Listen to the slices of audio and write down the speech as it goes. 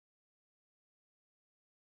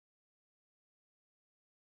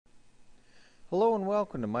Hello and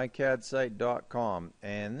welcome to mycadsite.com,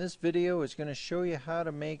 and this video is going to show you how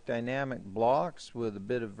to make dynamic blocks with a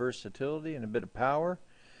bit of versatility and a bit of power.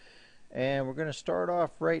 And we're going to start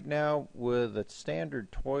off right now with a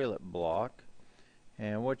standard toilet block,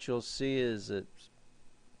 and what you'll see is it's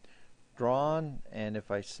drawn, and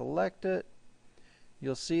if I select it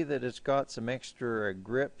you'll see that it's got some extra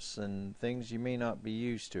grips and things you may not be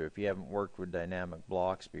used to if you haven't worked with dynamic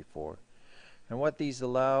blocks before. And what these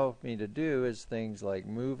allow me to do is things like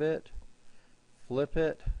move it, flip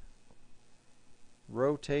it,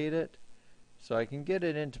 rotate it, so I can get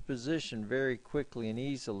it into position very quickly and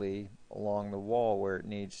easily along the wall where it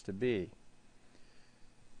needs to be.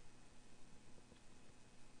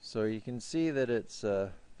 So you can see that it's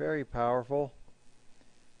very powerful,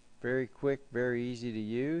 very quick, very easy to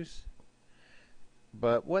use.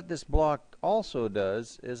 But what this block also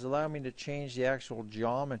does is allow me to change the actual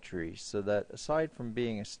geometry, so that aside from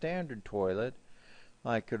being a standard toilet,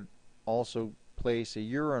 I could also place a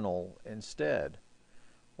urinal instead,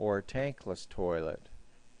 or a tankless toilet,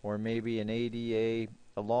 or maybe an ADA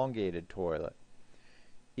elongated toilet,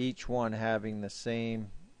 each one having the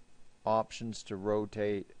same options to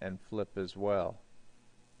rotate and flip as well.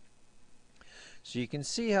 So you can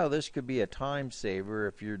see how this could be a time saver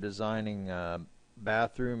if you're designing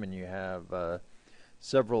bathroom and you have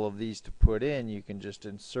several of these to put in. You can just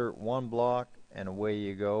insert one block and away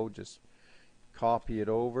you go. Just copy it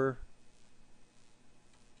over,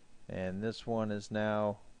 and this one is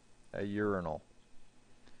now a urinal.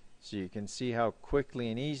 So you can see how quickly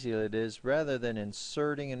and easy it is rather than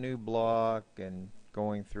inserting a new block and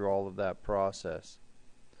going through all of that process.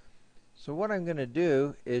 So what I'm going to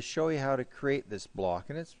do is show you how to create this block,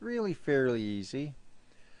 and it's really fairly easy.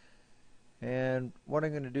 And what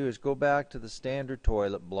I'm going to do is go back to the standard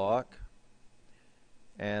toilet block,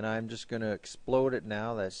 and I'm just going to explode it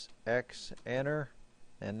now. That's X, enter,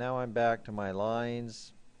 and now I'm back to my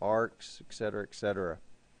lines, arcs, etc., etc.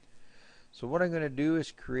 So what I'm going to do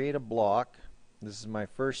is create a block. This is my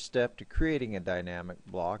first step to creating a dynamic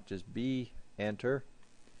block. Just B, enter,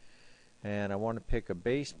 and I want to pick a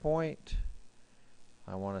base point.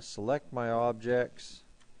 I want to select my objects,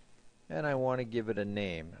 and I want to give it a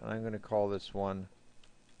name. I'm going to call this one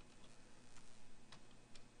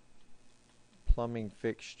Plumbing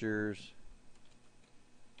Fixtures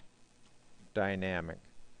Dynamic,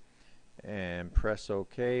 and press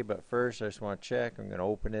OK. But first I just want to check. I'm going to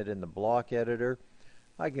open it in the block editor.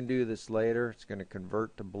 I can do this later. It's going to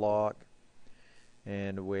convert to block,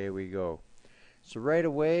 and away we go. So right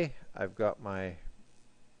away I've got my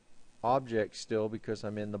object still because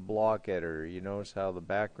I'm in the block editor. You notice how the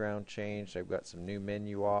background changed. I've got some new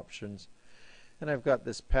menu options, and I've got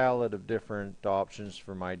this palette of different options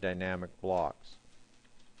for my dynamic blocks.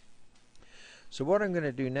 So what I'm going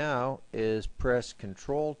to do now is press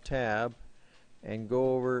Control Tab and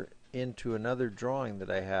go over into another drawing that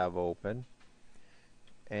I have open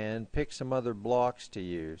and pick some other blocks to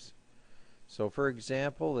use. So for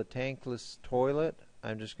example, the tankless toilet,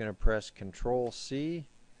 I'm just going to press Control C,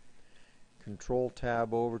 Control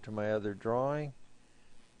Tab over to my other drawing,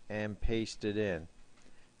 and paste it in.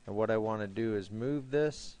 And what I want to do is move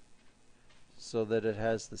this so that it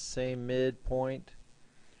has the same midpoint,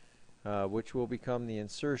 which will become the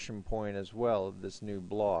insertion point as well of this new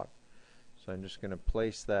block. So I'm just going to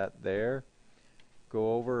place that there,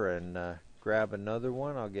 go over and grab another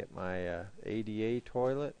one. I'll get my ADA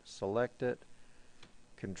toilet, select it,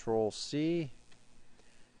 Control C,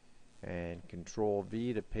 and Control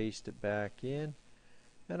V to paste it back in,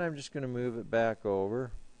 and I'm just going to move it back over,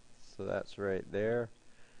 so that's right there.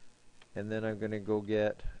 And then I'm going to go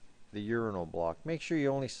get the urinal block. Make sure you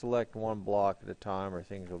only select one block at a time or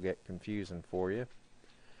things will get confusing for you.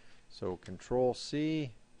 So Control C,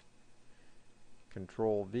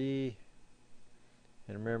 Control V,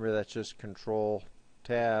 and remember that's just Control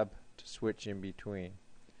Tab to switch in between.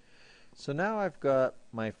 So now I've got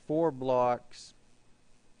my 4 blocks,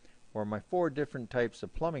 or my 4 different types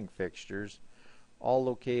of plumbing fixtures, all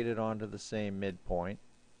located onto the same midpoint.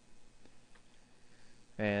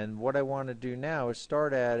 And what I want to do now is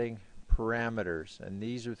start adding parameters, and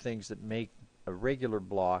these are things that make a regular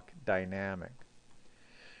block dynamic.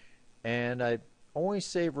 And I always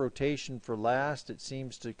save rotation for last. It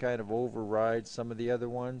seems to kind of override some of the other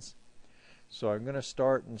ones. So I'm going to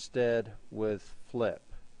start instead with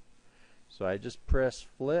flip. So I just press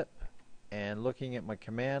flip, and looking at my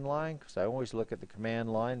command line, because I always look at the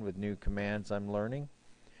command line with new commands I'm learning,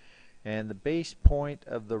 and the base point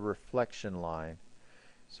of the reflection line.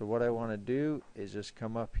 So what I want to do is just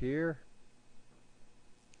come up here.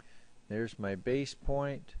 There's my base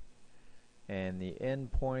point, and the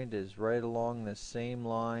end point is right along the same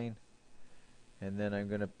line, and then I'm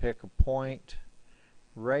going to pick a point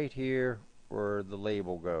right here where the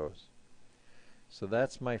label goes. So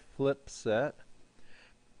that's my flip set.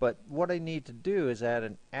 But what I need to do is add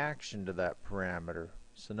an action to that parameter.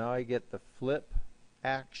 So now I get the flip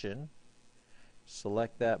action,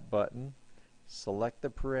 select that button, select the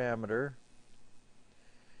parameter,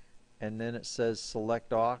 and then it says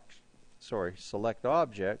select objects. So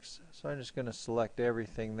I'm just going to select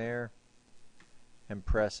everything there and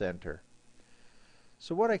press enter.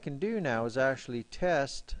 So what I can do now is actually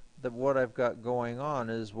test that what I've got going on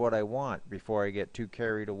is what I want before I get too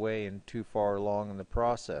carried away and too far along in the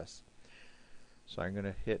process. So I'm going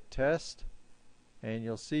to hit test, and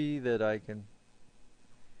you'll see that I can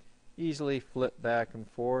easily flip back and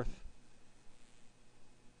forth,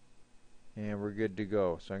 and we're good to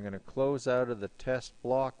go. So I'm going to close out of the test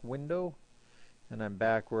block window, and I'm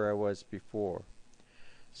back where I was before.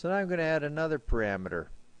 So now I'm going to add another parameter,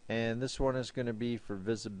 and this one is going to be for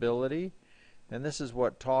visibility. And this is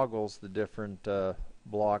what toggles the different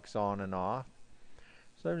blocks on and off.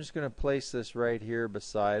 So I'm just going to place this right here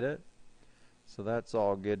beside it. So that's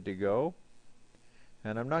all good to go.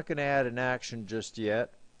 And I'm not going to add an action just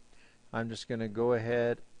yet. I'm just going to go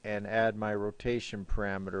ahead and add my rotation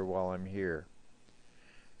parameter while I'm here.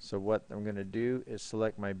 So what I'm going to do is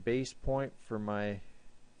select my base point for my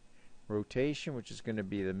rotation, which is going to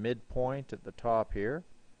be the midpoint at the top here,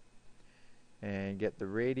 and get the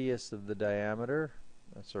radius of the diameter,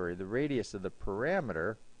 the radius of the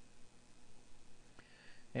parameter,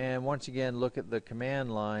 and once again look at the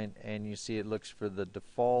command line and you see it looks for the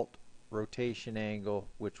default rotation angle,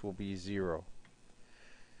 which will be 0.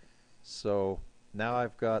 So now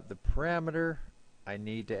I've got the parameter, I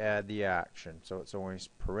need to add the action. So it's always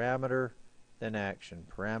parameter, then action,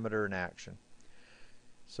 parameter and action.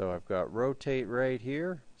 So I've got rotate right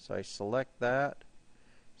here, so I select that,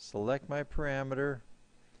 select my parameter,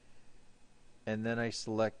 and then I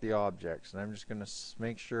select the objects. And I'm just going to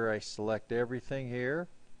make sure I select everything here,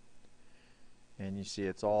 and you see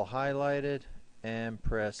it's all highlighted, and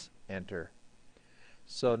press enter.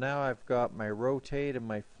 So now I've got my rotate and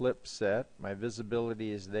my flip set. My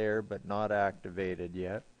visibility is there but not activated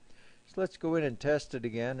yet. So let's go in and test it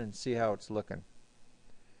again and see how it's looking.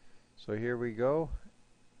 So here we go,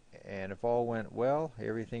 and if all went well,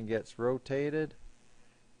 everything gets rotated,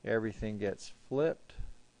 everything gets flipped,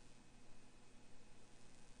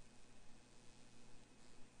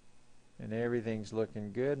 and everything's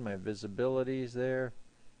looking good. My visibility is there,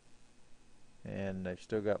 and I've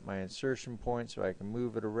still got my insertion point so I can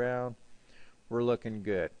move it around. We're looking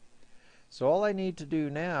good. So all I need to do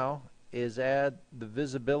now is add the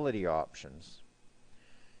visibility options,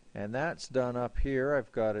 and that's done up here.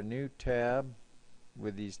 I've got a new tab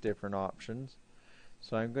with these different options.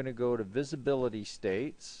 So I'm going to go to visibility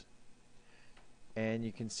states, and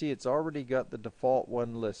you can see it's already got the default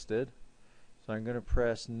one listed. So I'm going to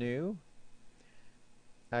press new,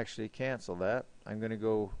 actually cancel that. I'm going to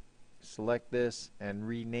go select this and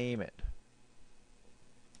rename it,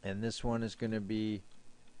 and this one is going to be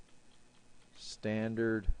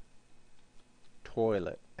standard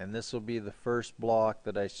toilet, and this will be the first block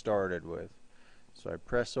that I started with. So I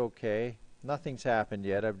press OK. Nothing's happened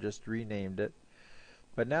yet, I've just renamed it.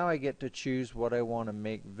 But now I get to choose what I want to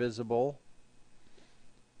make visible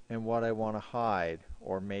and what I want to hide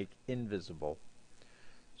or make invisible.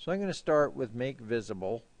 So I'm going to start with make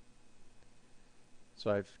visible.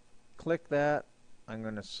 So I've clicked that. I'm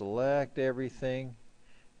going to select everything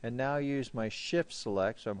and now use my shift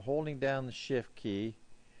select. So I'm holding down the shift key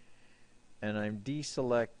and I'm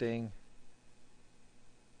deselecting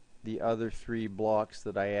the other 3 blocks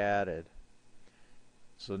that I added.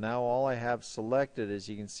 So now all I have selected, as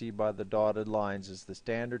you can see by the dotted lines, is the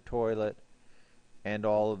standard toilet and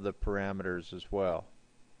all of the parameters as well.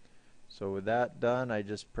 So with that done, I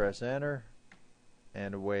just press enter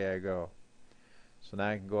and away I go. So now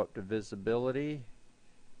I can go up to visibility,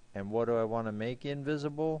 and what do I want to make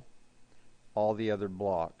invisible? All the other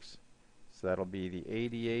blocks. So that'll be the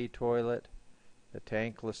ADA toilet, the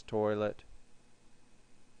tankless toilet,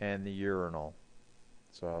 and the urinal.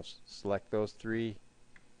 So I'll select those 3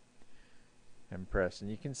 and press, and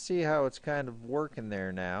you can see how it's kind of working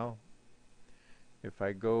there now. If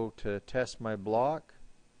I go to test my block,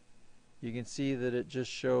 you can see that it just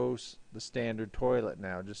shows the standard toilet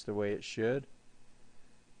now, just the way it should.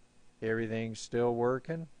 Everything's still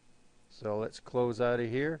working. So let's close out of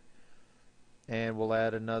here, and we'll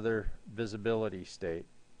add another visibility state.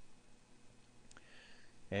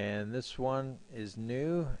 And this one is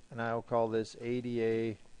new, and I'll call this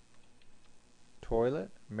ADA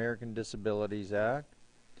toilet, American Disabilities Act,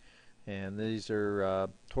 and these are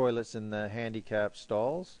toilets in the handicap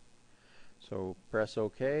stalls. So press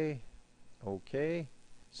OK, OK.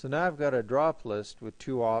 So now I've got a drop list with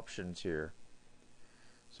two options here.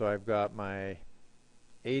 So I've got my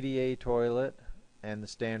ADA toilet and the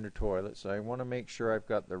standard toilet, so I want to make sure I've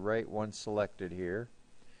got the right one selected here.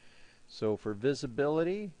 So for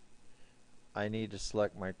visibility, I need to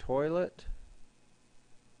select my toilet,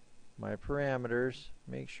 my parameters,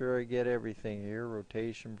 make sure I get everything here,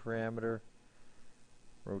 rotation parameter,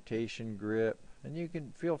 rotation grip, and you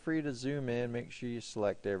can feel free to zoom in, make sure you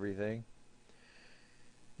select everything,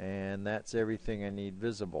 and that's everything I need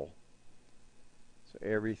visible. So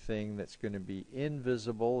everything that's going to be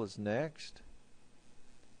invisible is next.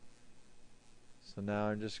 So now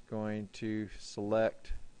I'm just going to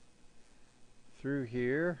select through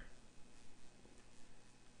here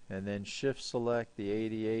and then shift select the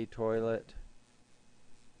ADA toilet.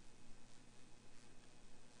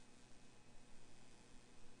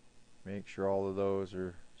 Make sure all of those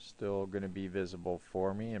are still going to be visible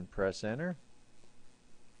for me and press enter.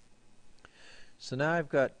 So now I've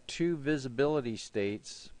got two visibility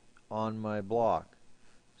states on my block.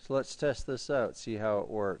 So let's test this out, see how it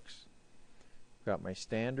works. I've got my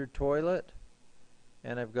standard toilet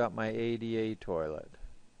and I've got my ADA toilet.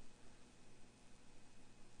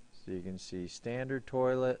 So you can see standard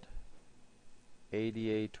toilet,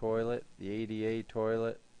 ADA toilet. The ADA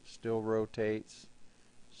toilet still rotates,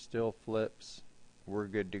 still flips. We're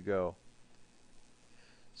good to go.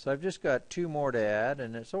 So I've just got two more to add,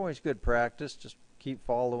 and it's always good practice, just keep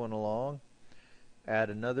following along.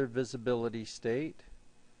 Add another visibility state.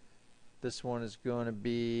 This one is going to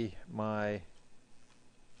be my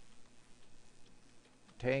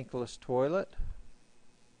tankless toilet.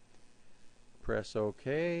 Press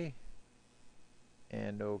OK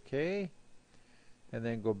and OK, and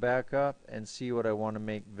then go back up and see what I want to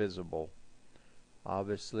make visible.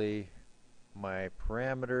 Obviously my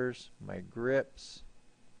parameters, my grips,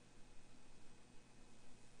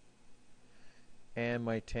 and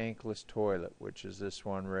my tankless toilet, which is this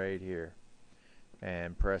one right here,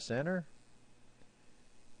 and press enter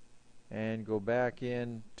and go back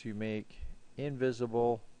in to make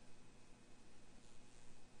invisible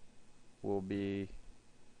will be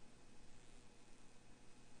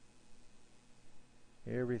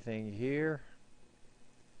everything here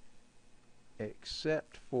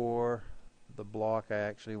except for the block I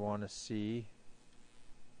actually want to see,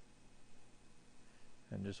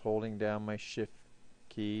 and just holding down my shift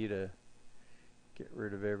key to get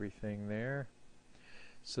rid of everything there.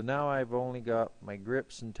 So now I've only got my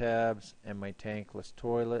grips and tabs and my tankless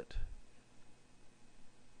toilet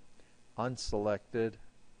unselected.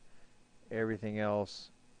 Everything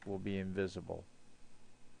else will be invisible.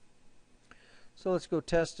 So let's go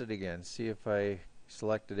test it again, see if I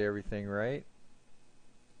selected everything right.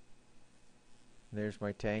 There's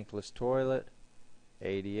my tankless toilet,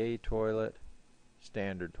 ADA toilet,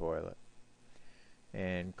 standard toilet,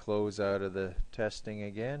 and close out of the testing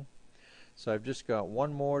again. So I've just got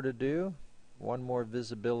one more to do, one more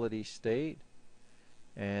visibility state,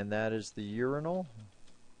 and that is the urinal.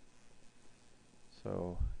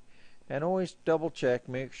 So, and always double check,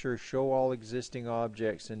 make sure show all existing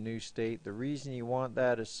objects in new state. The reason you want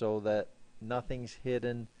that is so that nothing's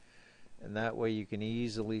hidden, and that way you can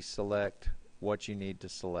easily select what you need to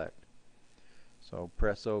select. So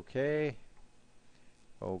press OK,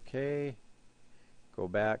 OK, go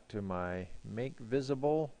back to my make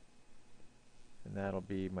visible, and that'll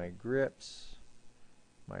be my grips,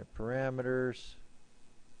 my parameters,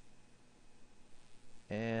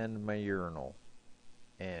 and my urinal,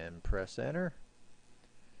 and press enter.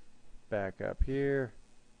 Back up here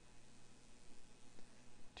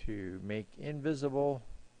to make invisible,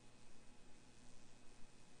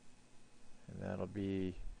 and that'll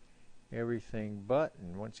be everything but,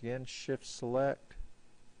 and once again shift select,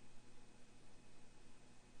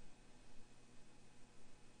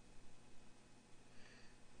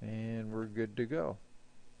 and we're good to go.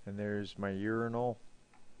 And there's my urinal.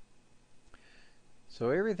 So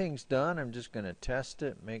everything's done. I'm just going to test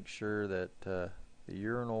it, make sure that the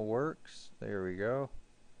urinal works. There we go.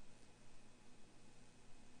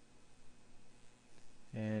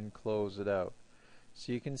 And close it out.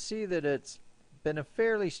 So you can see that it's been a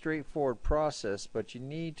fairly straightforward process, but you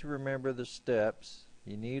need to remember the steps.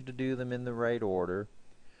 You need to do them in the right order.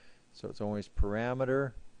 So it's always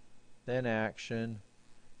parameter, then action,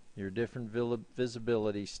 your different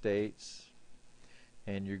visibility states,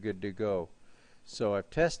 and you're good to go. So I've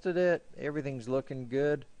tested it, everything's looking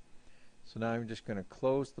good. So now I'm just going to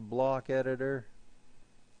close the block editor,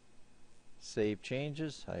 Save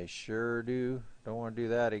changes. I sure do. Don't want to do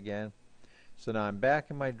that again. So now I'm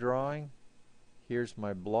back in my drawing. Here's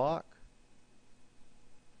my block.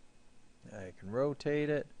 I can rotate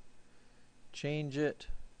it, change it,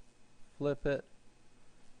 flip it,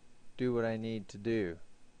 do what I need to do.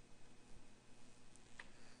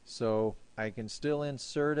 So I can still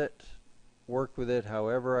insert it, work with it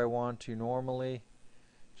however I want to normally,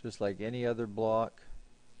 just like any other block,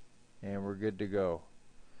 and we're good to go.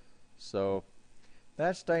 So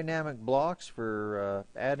that's dynamic blocks for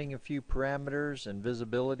adding a few parameters and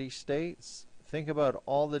visibility states. Think about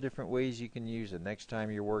all the different ways you can use it next time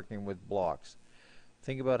you're working with blocks.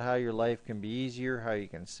 Think about how your life can be easier, how you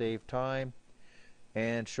can save time,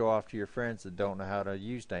 and show off to your friends that don't know how to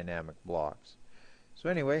use dynamic blocks. So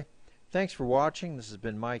anyway, thanks for watching. This has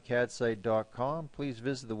been mycadsite.com. Please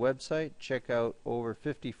visit the website. Check out over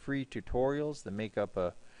 50 free tutorials that make up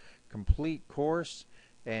a complete course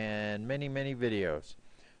and many videos.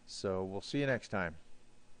 So we'll see you next time.